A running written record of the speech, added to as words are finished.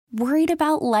Worried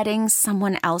about letting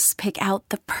someone else pick out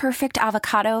the perfect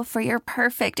avocado for your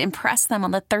perfect impress them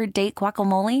on the third date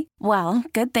guacamole? Well,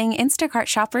 good thing Instacart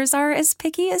shoppers are as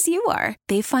picky as you are.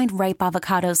 They find ripe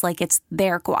avocados like it's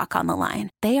their guac on the line.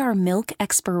 They are milk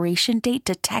expiration date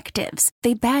detectives.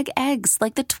 They bag eggs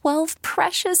like the 12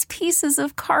 precious pieces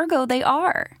of cargo they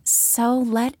are. So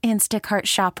let Instacart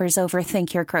shoppers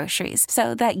overthink your groceries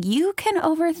so that you can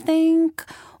overthink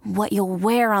what you'll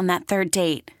wear on that third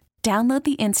date. Download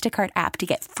the Instacart app to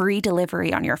get free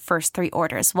delivery on your first 3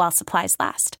 orders while supplies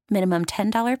last. Minimum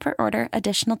 $10 per order.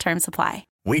 Additional terms apply.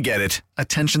 We get it.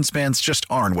 Attention spans just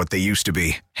aren't what they used to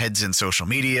be. Heads in social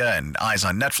media and eyes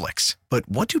on Netflix. But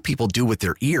what do people do with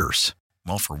their ears?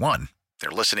 Well, for one, they're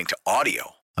listening to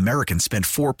audio. Americans spend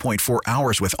 4.4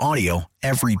 hours with audio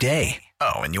every day.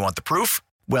 Oh, and you want the proof?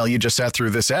 Well, you just sat through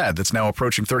this ad that's now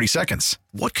approaching 30 seconds.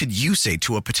 What could you say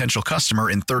to a potential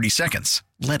customer in 30 seconds?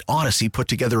 Let Odyssey put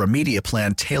together a media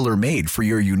plan tailor-made for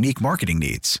your unique marketing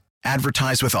needs.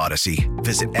 Advertise with Odyssey.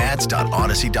 Visit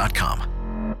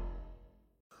ads.odyssey.com.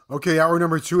 Okay, hour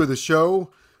number 2 of the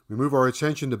show. We move our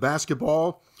attention to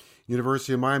basketball.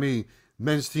 University of Miami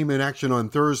men's team in action on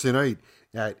Thursday night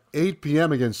at 8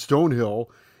 p.m. against Stonehill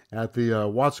at the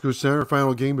Watsco Center,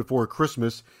 final game before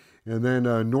Christmas. And then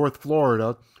North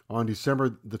Florida on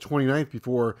December the 29th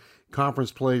before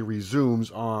conference play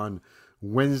resumes on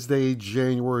Wednesday,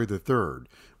 January the 3rd.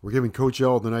 We're giving Coach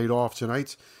L the night off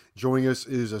tonight. Joining us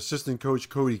is assistant coach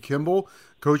Cody Kimble.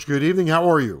 Coach, good evening. How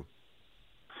are you?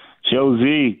 Joe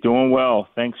Z, doing well.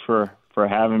 Thanks for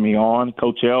having me on.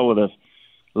 Coach L would have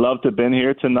loved to have been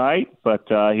here tonight, but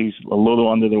he's a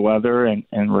little under the weather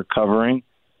and recovering.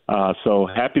 So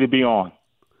happy to be on.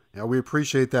 Yeah, we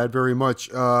appreciate that very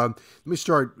much. Let me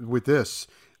start with this.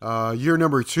 Year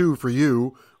number 2 for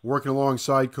you, working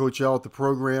alongside Coach L at the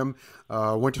program.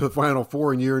 Went to the Final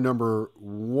Four in year number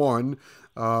 1.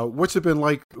 What's it been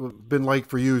like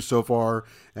for you so far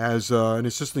as an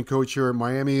assistant coach here at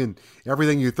Miami, and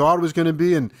everything you thought it was going to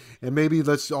be, and maybe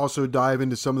let's also dive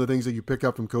into some of the things that you pick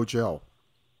up from Coach L.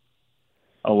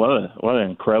 Oh, what an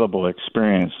incredible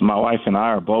experience. My wife and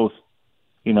I are both,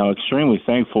 extremely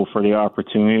thankful for the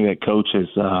opportunity that Coach has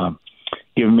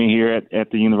given me here at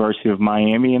the University of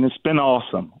Miami, and it's been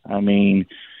awesome. I mean,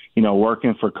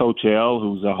 working for Coach L,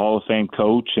 who's a Hall of Fame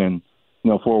coach, and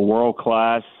for a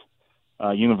world-class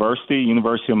University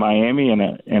of Miami,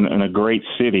 and a great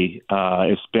city,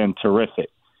 it's been terrific.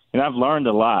 And I've learned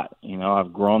a lot.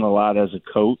 I've grown a lot as a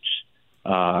coach.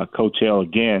 Coach L,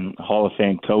 again, Hall of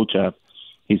Fame coach.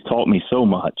 He's taught me so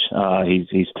much.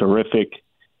 He's terrific.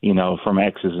 From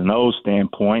X's and O's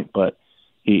standpoint, but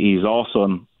he's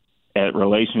also at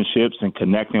relationships and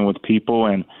connecting with people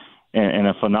and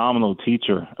a phenomenal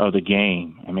teacher of the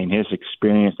game. I mean, his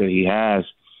experience that he has,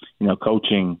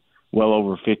 coaching well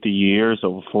over 50 years,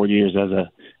 over 40 years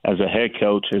as a head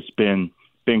coach has been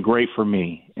great for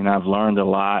me. And I've learned a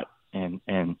lot and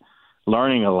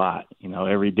learning a lot.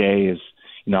 Every day is,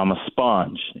 I'm a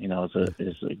sponge.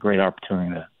 It's a great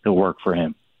opportunity to work for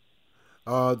him.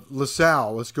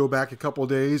 LaSalle, let's go back a couple of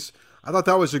days. I thought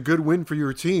that was a good win for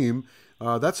your team.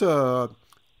 LaSalle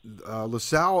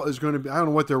is going to be, I don't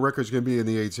know what their record is going to be in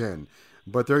the A-10,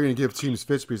 but they're going to give teams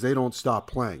fits because they don't stop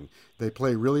playing. They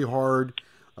play really hard.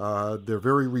 They're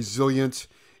very resilient.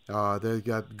 They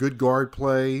got good guard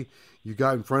play. You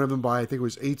got in front of them by, I think it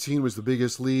was 18 was the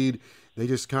biggest lead. They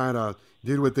just kind of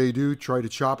did what they do, tried to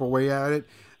chop away at it.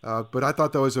 But I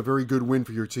thought that was a very good win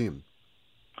for your team.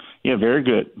 Yeah, very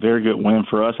good win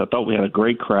for us. I thought we had a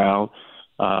great crowd,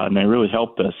 and they really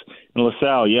helped us. And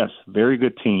LaSalle, yes, very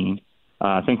good team.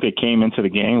 I think they came into the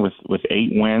game with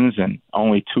 8 wins and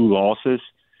only 2 losses.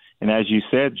 And as you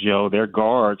said, Joe, their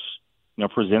guards,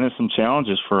 presented some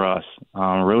challenges for us.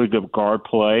 Really good guard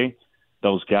play.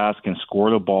 Those guys can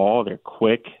score the ball. They're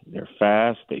quick. They're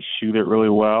fast. They shoot it really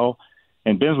well.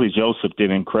 And Bensley Joseph did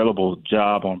an incredible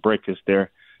job on Brickus, their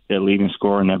leading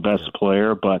scorer and their best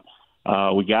player. But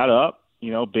we got up,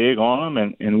 big on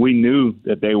them, and we knew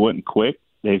that they wouldn't quit.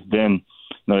 They've been,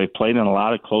 they played in a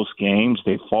lot of close games.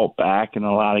 They fought back in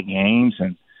a lot of games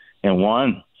and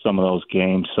won some of those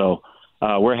games. So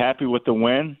we're happy with the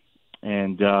win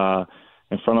and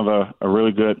in front of a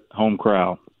really good home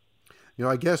crowd.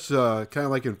 I guess kind of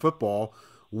like in football,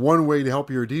 one way to help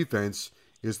your defense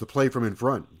is to play from in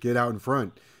front, get out in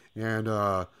front. And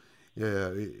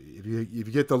if you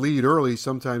get the lead early,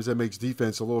 sometimes that makes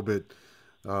defense a little bit,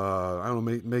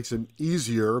 makes it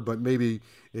easier, but maybe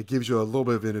it gives you a little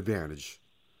bit of an advantage.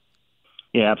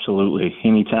 Yeah, absolutely.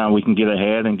 Anytime we can get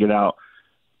ahead and get up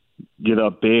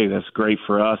big, that's great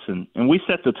for us. And we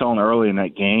set the tone early in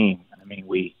that game. I mean,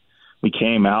 we we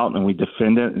came out and we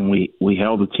defended and we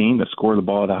held the team to score the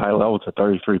ball at a high level to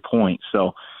 33 points.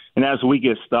 So, and as we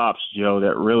get stops, Joe,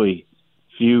 that really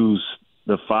fuse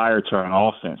the fire to our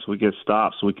offense. We get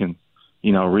stops, we can,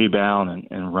 rebound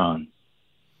and run.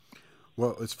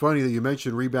 Well, it's funny that you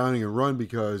mentioned rebounding and run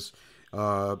because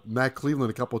Matt Cleveland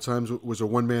a couple of times was a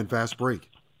one-man fast break.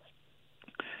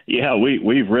 Yeah,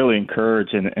 we've really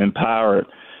encouraged and empowered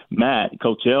Matt.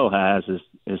 Coach L has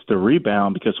is the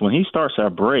rebound, because when he starts our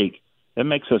break, it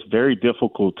makes us very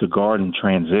difficult to guard in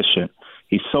transition.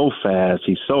 He's so fast.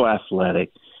 He's so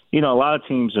athletic. A lot of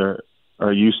teams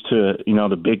are used to,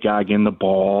 the big guy getting the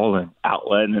ball and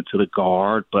outletting it to the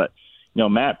guard. But,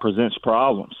 Matt presents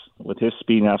problems with his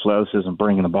speed and athleticism,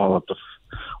 bringing the ball up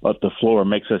the floor. It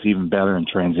makes us even better in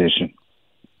transition.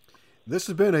 This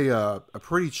has been a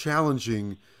pretty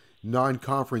challenging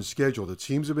non-conference schedule. The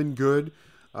teams have been good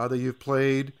that you've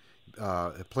played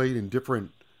in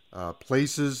different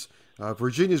places.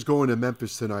 Virginia's going to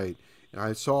Memphis tonight. And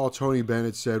I saw Tony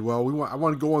Bennett said, well, I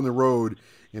want to go on the road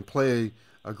and play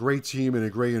a great team in a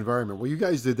great environment. Well, you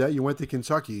guys did that. You went to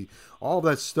Kentucky. All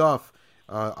that stuff,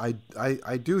 I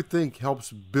do think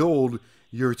helps build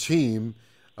your team.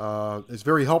 It's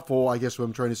very helpful, I guess what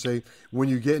I'm trying to say, when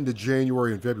you get into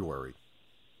January and February.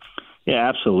 Yeah,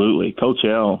 absolutely. Coach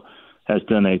L has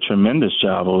done a tremendous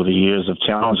job over the years of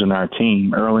challenging our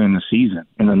team early in the season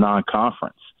in the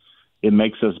non-conference. It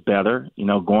makes us better.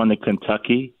 Going to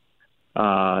Kentucky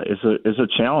is a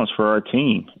challenge for our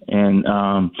team, and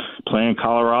playing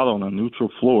Colorado on a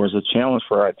neutral floor is a challenge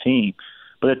for our team.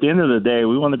 But at the end of the day,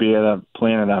 we want to be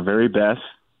playing at our very best,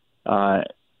 at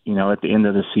the end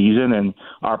of the season, and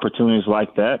opportunities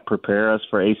like that prepare us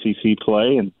for ACC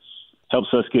play and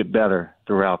helps us get better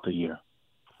throughout the year.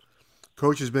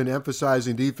 Coach has been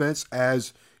emphasizing defense,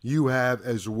 as you have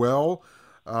as well.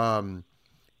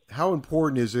 How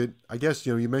important is it? I guess,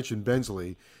 you mentioned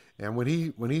Bensley, and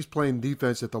when he's playing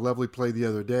defense at the level he played the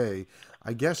other day,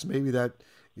 I guess maybe that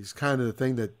is kind of the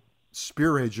thing that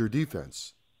spearheads your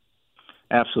defense.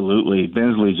 Absolutely.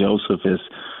 Bensley Joseph is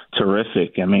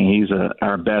terrific. I mean, he's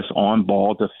our best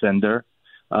on-ball defender,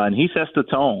 and he sets the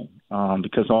tone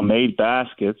because on made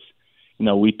baskets,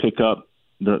 we pick up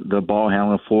the ball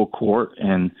handling full court,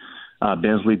 and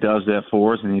Bensley does that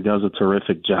for us, and he does a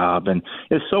terrific job. And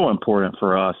it's so important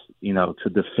for us, to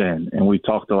defend. And we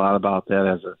talked a lot about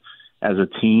that as a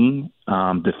team,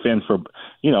 defend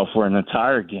for an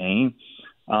entire game.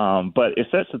 But it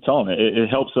sets the tone. It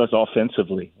helps us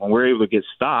offensively. When we're able to get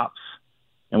stops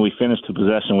and we finish the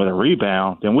possession with a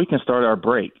rebound, then we can start our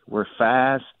break. We're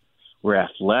fast. We're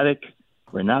athletic.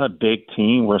 We're not a big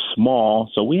team. We're small.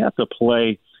 So we have to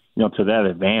play, to that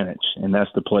advantage, and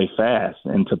that's to play fast.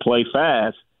 And to play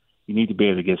fast, you need to be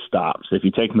able to get stops. If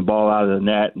you're taking the ball out of the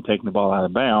net and taking the ball out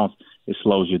of bounds, it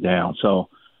slows you down. So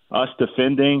us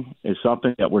defending is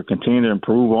something that we're continuing to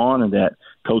improve on, and that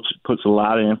Coach puts a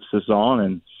lot of emphasis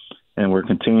on, and we're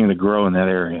continuing to grow in that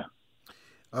area.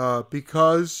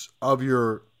 Because of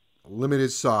your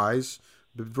limited size,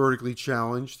 but vertically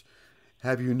challenged,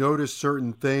 have you noticed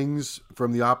certain things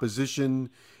from the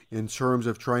opposition in terms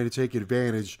of trying to take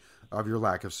advantage of your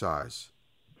lack of size?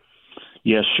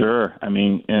 Yeah, sure. I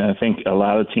mean, and I think a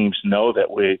lot of teams know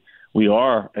that we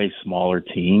are a smaller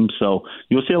team. So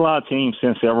you'll see a lot of teams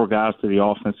send several guys to the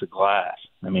offensive glass.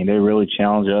 I mean, they really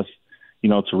challenge us,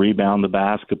 to rebound the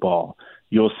basketball.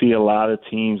 You'll see a lot of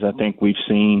teams, I think we've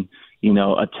seen,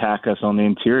 attack us on the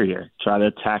interior, try to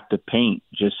attack the paint,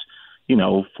 just,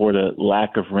 for the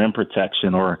lack of rim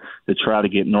protection, or to try to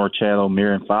get Norchad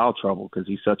O'Meara in foul trouble because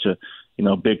he's such a,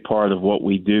 big part of what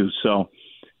we do. So,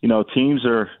 teams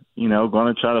are,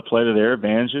 going to try to play to their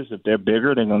advantages. If they're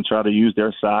bigger, they're going to try to use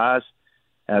their size.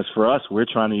 As for us, we're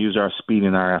trying to use our speed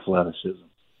and our athleticism.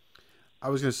 I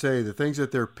was going to say, the things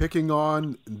that they're picking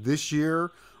on this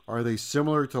year, are they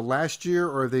similar to last year,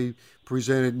 or have they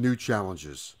presented new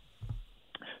challenges?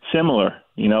 Similar,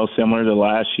 similar to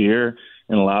last year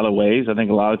in a lot of ways. I think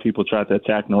a lot of people tried to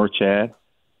attack Norchad,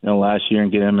 last year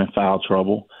and get him in foul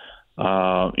trouble.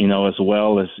 As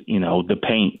well as, the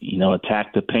paint,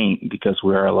 attack the paint because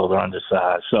we're a little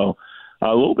undersized. So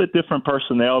a little bit different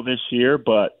personnel this year,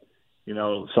 but,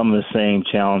 some of the same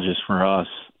challenges for us,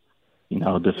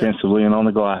 defensively and on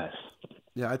the glass.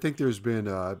 Yeah, I think there's been,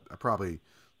 I probably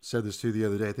said this to you the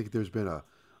other day, I think there's been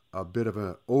a bit of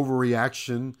an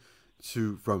overreaction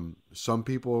from some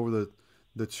people over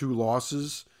the two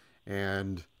losses.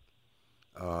 And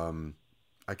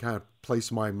I kind of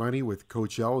place my money with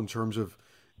Coach L in terms of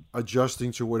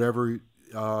adjusting to whatever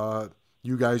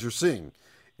you guys are seeing.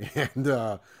 And,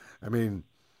 I mean,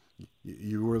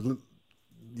 you were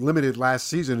limited last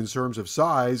season in terms of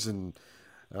size, and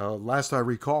Last I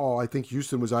recall, I think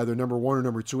Houston was either number 1 or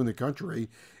number 2 in the country,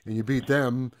 and you beat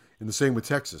them, and the same with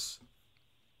Texas.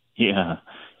 Yeah,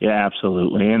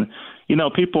 absolutely. And,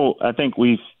 people, I think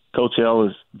Coach L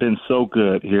has been so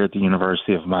good here at the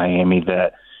University of Miami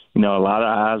that, a lot of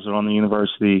eyes are on the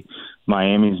University of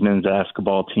Miami's men's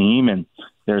basketball team, and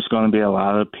there's going to be a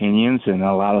lot of opinions and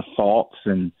a lot of thoughts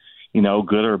and,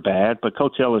 good or bad. But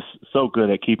Coach L is so good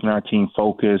at keeping our team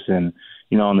focused and,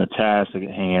 on the task at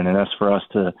hand, and that's for us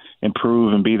to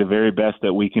improve and be the very best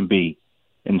that we can be.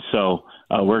 And so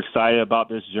we're excited about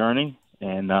this journey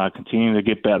and continue to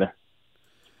get better.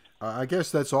 I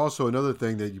guess that's also another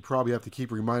thing that you probably have to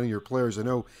keep reminding your players. I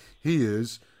know he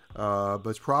is, but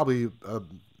it's probably,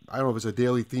 I don't know if it's a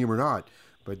daily theme or not,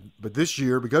 but this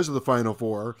year, because of the Final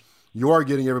Four, you are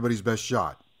getting everybody's best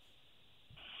shot.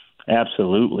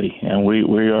 Absolutely. And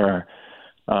we are,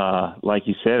 like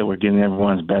you said, we're getting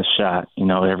everyone's best shot,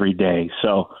 every day.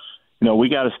 So, we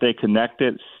got to stay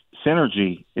connected.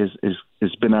 Synergy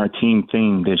has been our team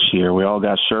theme this year. We all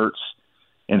got shirts,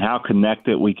 and how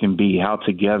connected we can be, how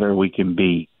together we can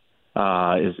be,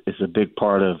 is a big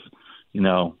part of,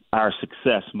 our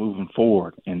success moving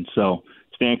forward. And so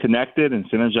staying connected and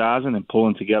synergizing and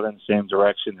pulling together in the same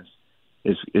direction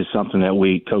is something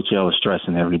that Coach L is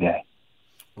stressing every day.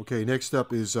 Okay, next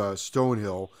up is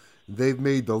Stonehill. They've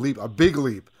made the leap, a big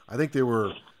leap. I think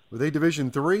were they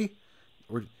Division III?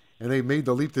 And they made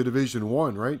the leap to Division I,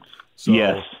 right? So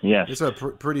yes. It's a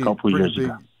pretty years big,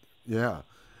 ago. Yeah.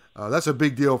 That's a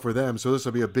big deal for them, so this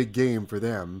will be a big game for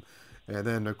them. And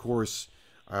then, of course,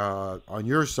 on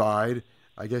your side,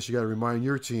 I guess you got to remind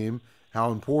your team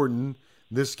how important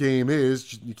this game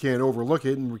is. You can't overlook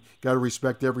it, and you got to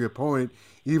respect every opponent,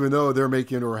 even though they're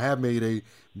making or have made a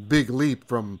big leap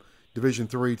from Division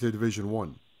III to Division I.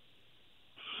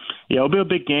 Yeah, it'll be a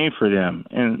big game for them,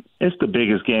 and it's the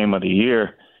biggest game of the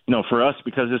year, for us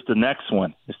because it's the next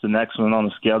one. It's the next one on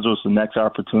the schedule. It's the next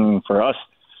opportunity for us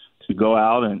to go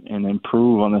out and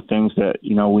improve on the things that,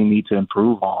 we need to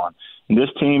improve on. And this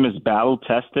team is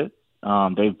battle-tested.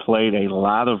 They've played a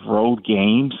lot of road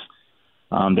games.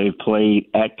 They've played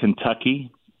at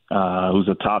Kentucky, who's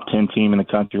a top 10 team in the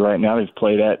country right now. They've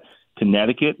played at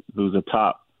Connecticut, who's a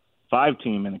top 5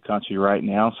 team in the country right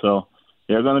now. So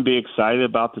they're going to be excited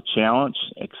about the challenge,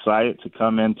 excited to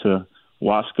come into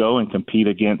Wasco and compete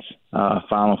against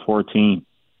Final Four team.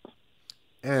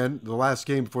 And the last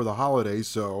game before the holidays,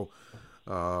 so,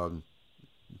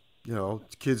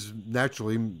 kids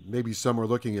naturally, maybe some are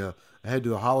looking ahead to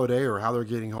the holiday or how they're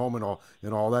getting home and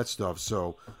all that stuff.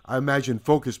 So I imagine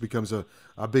focus becomes a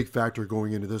big factor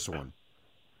going into this one.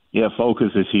 Yeah,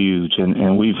 focus is huge.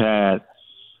 And we've had,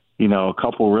 a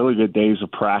couple really good days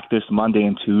of practice. Monday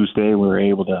and Tuesday, we were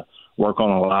able to work on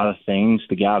a lot of things.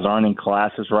 The guys aren't in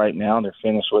classes right now. They're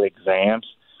finished with exams.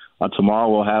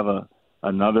 Tomorrow we'll have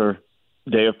another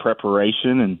day of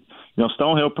preparation, and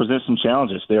Stonehill presents some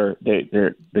challenges.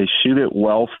 They shoot it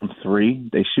well from 3.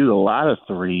 They shoot a lot of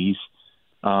threes.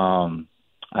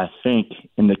 I think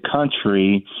in the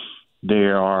country they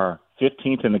are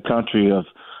 15th in the country of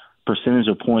percentage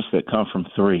of points that come from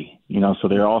 3. So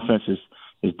their offense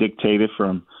is dictated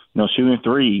from shooting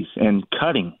threes and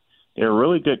cutting. They're a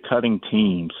really good cutting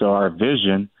team. So our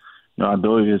vision, our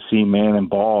ability to see man and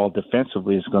ball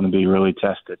defensively is going to be really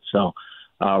tested. So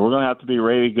we're going to have to be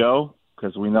ready to go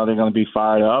because we know they're going to be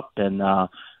fired up. And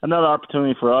another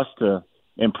opportunity for us to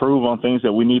improve on things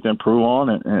that we need to improve on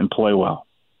and play well.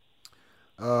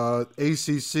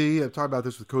 ACC, I've talked about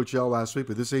this with Coach L last week,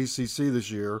 but this ACC this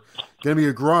year, going to be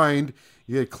a grind.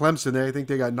 You had Clemson there. I think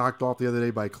they got knocked off the other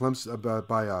day by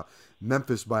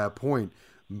Memphis by a point.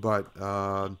 But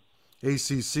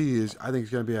ACC I think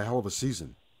it's going to be a hell of a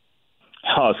season.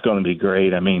 Oh, it's going to be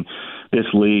great. I mean, this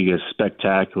league is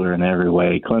spectacular in every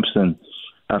way. Clemson,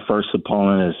 our first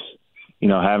opponent, is,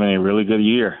 having a really good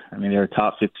year. I mean, they're a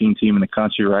top 15 team in the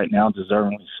country right now,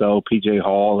 deservingly so. P.J.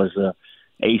 Hall is a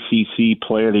ACC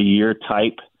Player of the Year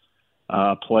type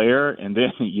player, and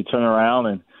then you turn around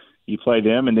and you play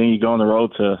them, and then you go on the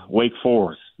road to Wake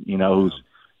Forest, who's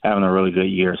having a really good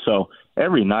year. So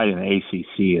every night in the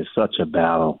ACC is such a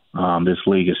battle. This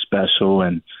league is special,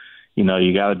 and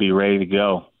you got to be ready to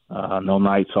go. No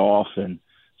nights off, and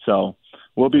so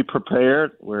we'll be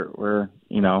prepared. We're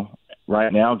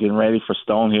right now getting ready for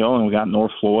Stonehill, and we got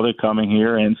North Florida coming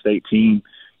here, in-state team,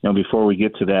 before we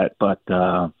get to that. But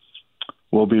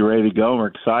we'll be ready to go. We're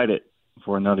excited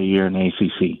for another year in the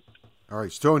ACC. All right,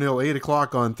 Stonehill, 8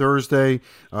 o'clock on Thursday.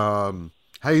 How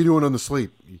you doing on the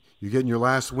sleep? You getting your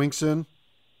last winks in?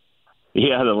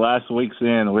 Yeah, the last week's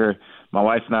in. My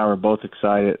wife and I were both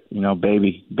excited.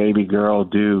 Baby girl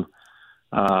due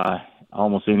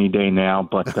almost any day now.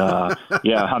 But,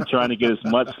 yeah, I'm trying to get as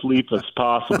much sleep as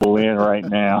possible in right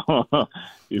now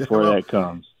before that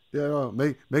comes. Yeah, well,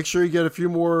 make sure you get a few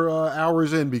more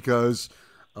hours in because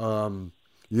you're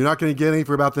not going to get any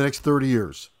for about the next 30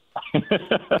 years.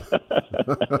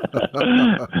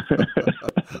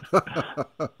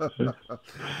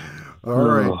 All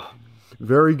right.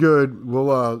 Very good.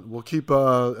 We'll keep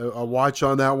a watch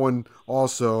on that one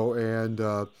also, and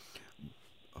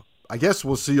I guess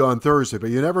we'll see you on Thursday. But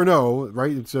you never know,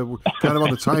 right? It's kind of on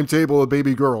the timetable of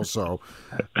baby girl. So,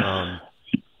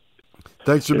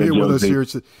 thanks for being with us here.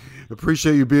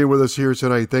 Appreciate you being with us here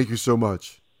tonight. Thank you so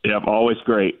much. Yep, always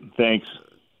great. Thanks.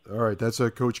 All right, that's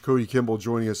Coach Cody Kimble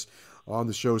joining us on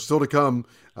the show. Still to come,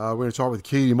 we're going to talk with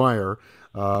Katie Meyer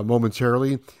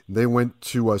momentarily. They went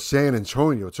to San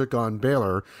Antonio, took on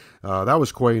Baylor. That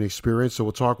was quite an experience, so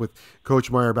we'll talk with Coach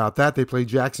Meyer about that. They play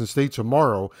Jackson State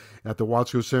tomorrow at the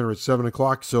Watsco Center at 7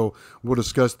 o'clock, so we'll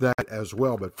discuss that as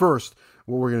well. But first,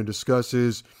 what we're going to discuss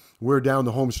is we're down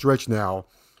the home stretch now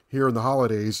here in the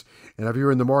holidays, and if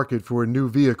you're in the market for a new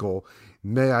vehicle,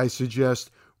 may I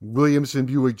suggest Williamson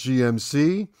Buick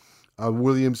GMC, a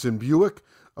Williamson Buick,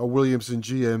 a Williamson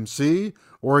GMC,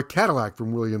 or a Cadillac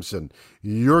from Williamson.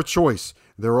 Your choice.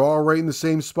 They're all right in the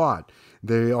same spot.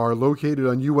 They are located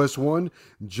on US 1,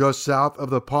 just south of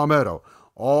the Palmetto.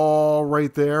 All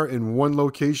right there in one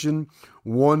location,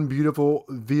 one beautiful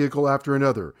vehicle after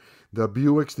another. The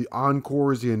Buicks, the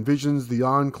Encores, the Envisions, the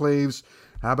Enclaves.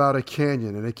 How about a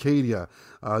Canyon, an Acadia,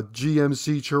 a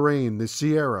GMC Terrain, the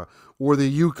Sierra, or the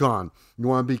Yukon? You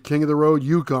want to be king of the road,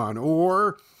 Yukon.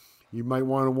 Or you might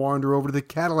want to wander over to the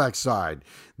Cadillac side,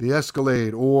 the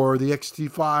Escalade, or the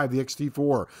XT5, the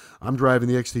XT4. I'm driving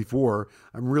the XT4.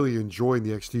 I'm really enjoying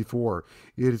the XT4.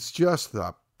 It's just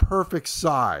the perfect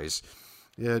size.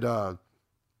 It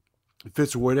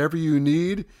fits whatever you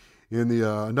need in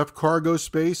the enough cargo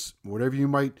space, whatever you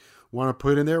might want to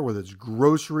put in there, whether it's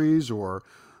groceries or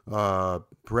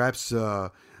perhaps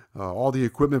all the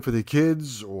equipment for the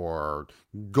kids or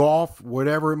golf,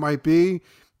 whatever it might be.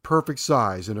 Perfect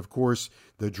size. And of course,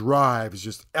 the drive is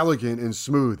just elegant and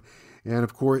smooth. And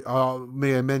of course,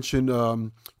 may I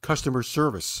mention customer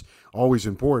service, always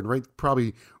important, right?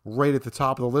 Probably right at the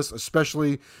top of the list,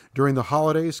 especially during the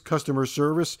holidays. Customer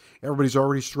service, everybody's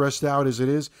already stressed out as it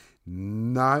is.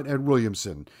 Not at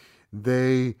Williamson.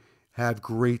 They have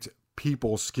great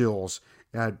people skills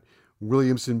at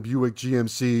Williamson Buick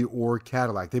GMC or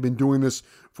Cadillac. They've been doing this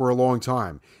for a long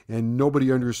time, and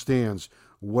nobody understands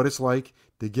what it's like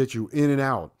to get you in and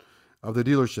out of the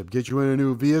dealership, get you in a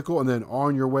new vehicle, and then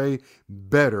on your way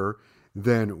better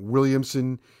than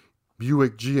Williamson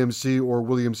Buick GMC or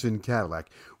Williamson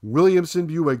Cadillac. Williamson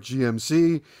Buick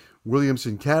GMC,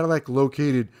 Williamson Cadillac,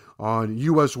 located on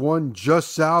US 1,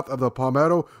 just south of the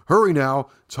Palmetto. Hurry now.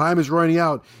 Time is running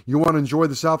out. You want to enjoy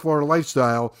the South Florida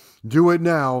lifestyle? Do it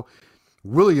now.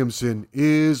 Williamson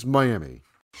is Miami.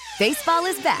 Baseball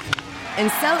is back,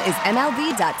 and so is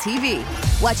MLB.tv.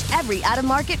 Watch every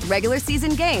out-of-market regular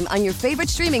season game on your favorite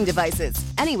streaming devices,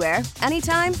 anywhere,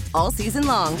 anytime, all season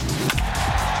long.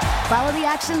 Follow the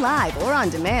action live or on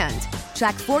demand.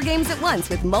 Track 4 games at once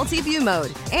with multi-view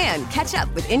mode and catch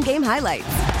up with in-game highlights.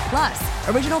 Plus,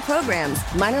 original programs,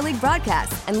 minor league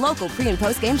broadcasts, and local pre- and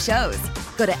post-game shows.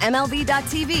 Go to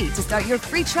MLB.tv to start your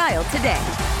free trial today.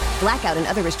 Blackout and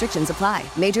other restrictions apply.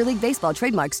 Major League Baseball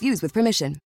trademarks used with permission.